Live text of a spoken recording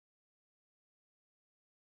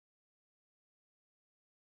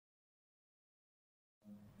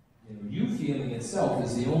You feeling itself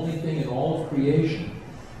is the only thing in all of creation.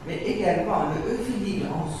 Mais également, le feeling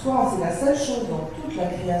en soi, c'est la seule chose dans toute la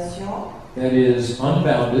création That is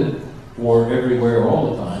unbounded or everywhere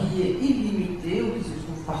all the time. qui est illimitée ou qui se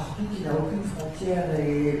trouve partout, qui n'a aucune frontière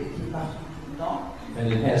et qui est partout tout le temps. And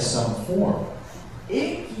it has some form.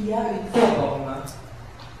 Et qui a une forme.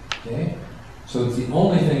 Okay? So it's the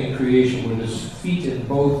only thing in creation where there's feet in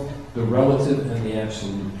both the relative and the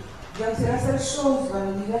absolute. Donc c'est la seule chose dans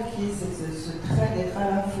l'univers qui est ce trait d'être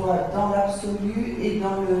à la fois dans l'absolu et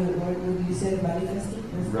dans le lycée manifesté.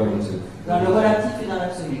 Relative. Dans le relatif et dans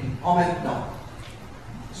l'absolu, en même temps.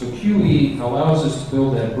 So QE allows us to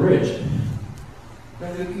build that bridge.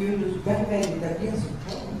 Donc le QE nous permet d'établir ce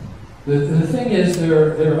pont. The thing is,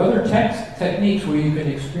 there are other techniques where you can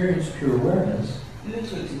experience pure awareness. Le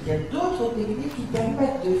truc, c'est qu'il y a d'autres techniques qui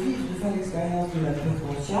permettent de vivre, de faire l'expérience de la pleine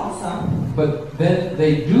conscience. Hein. But then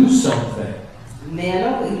they do something. Mais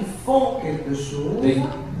alors, ils font quelque chose. They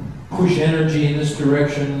push energy in this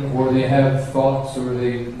direction, or they have thoughts, or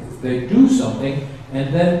they do something,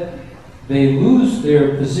 and then they lose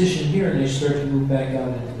their position here and they start to move back out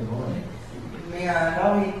into the mind. Mais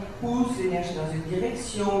alors, ils poussent l'énergie dans une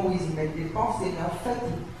direction où ils y mettent des pensées, mais en fait,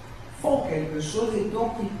 ils font quelque chose et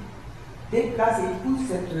donc ils déplace et pousse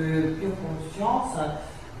cette pure conscience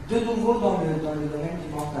de nouveau dans le domaine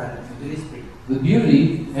du mental, de l'esprit. The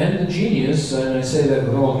beauty and the genius, and I say that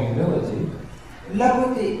with all humility, La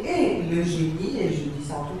beauté et le génie, et je dis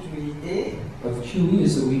ça en toute humilité, of QE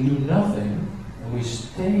is that we do nothing and we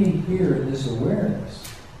stay here in this awareness.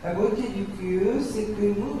 la beauté du QE, c'est que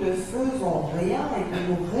nous ne faisons rien et que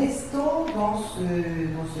nous restons dans ce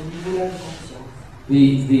niveau-là de conscience.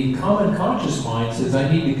 The common conscious mind says, I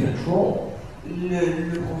need to control.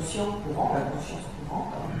 Le conscient courant, la conscience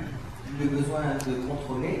courante, le besoin de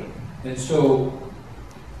contrôler. And so,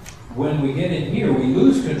 when we get in here, we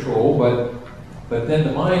lose control, but then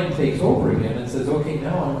the mind takes over again and says, okay,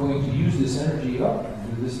 now I'm going to use this energy up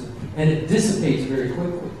and do this, and it dissipates very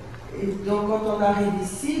quickly. Et donc, quand on arrive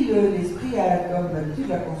ici, l'esprit a comme d'habitude,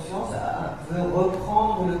 la conscience veut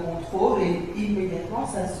reprendre le contrôle et immédiatement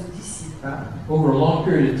ça se dissipe. Hein. Over a long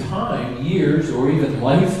period of time, years or even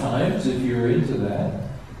lifetimes, if you're into that,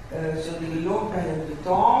 sur des longues périodes de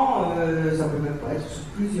temps, ça peut même pas être sur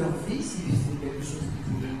plusieurs vies si c'est quelque chose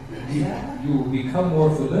qui est bien. you will become more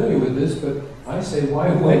familiar with this, but I say, why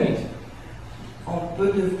wait? On peut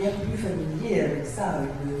devenir plus familier avec ça, avec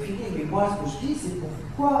le feeling. Mais moi, ce que je dis, c'est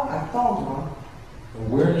pourquoi attendre.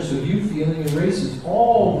 Awareness of you feeling erases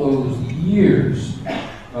all those years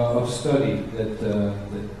of study that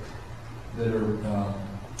are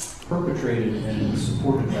perpetrated and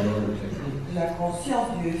supported by other techniques. La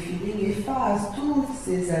conscience du feeling efface toutes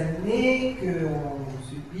ces années qu'on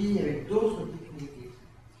subit avec d'autres techniques qui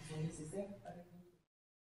sont nécessaires avec nous.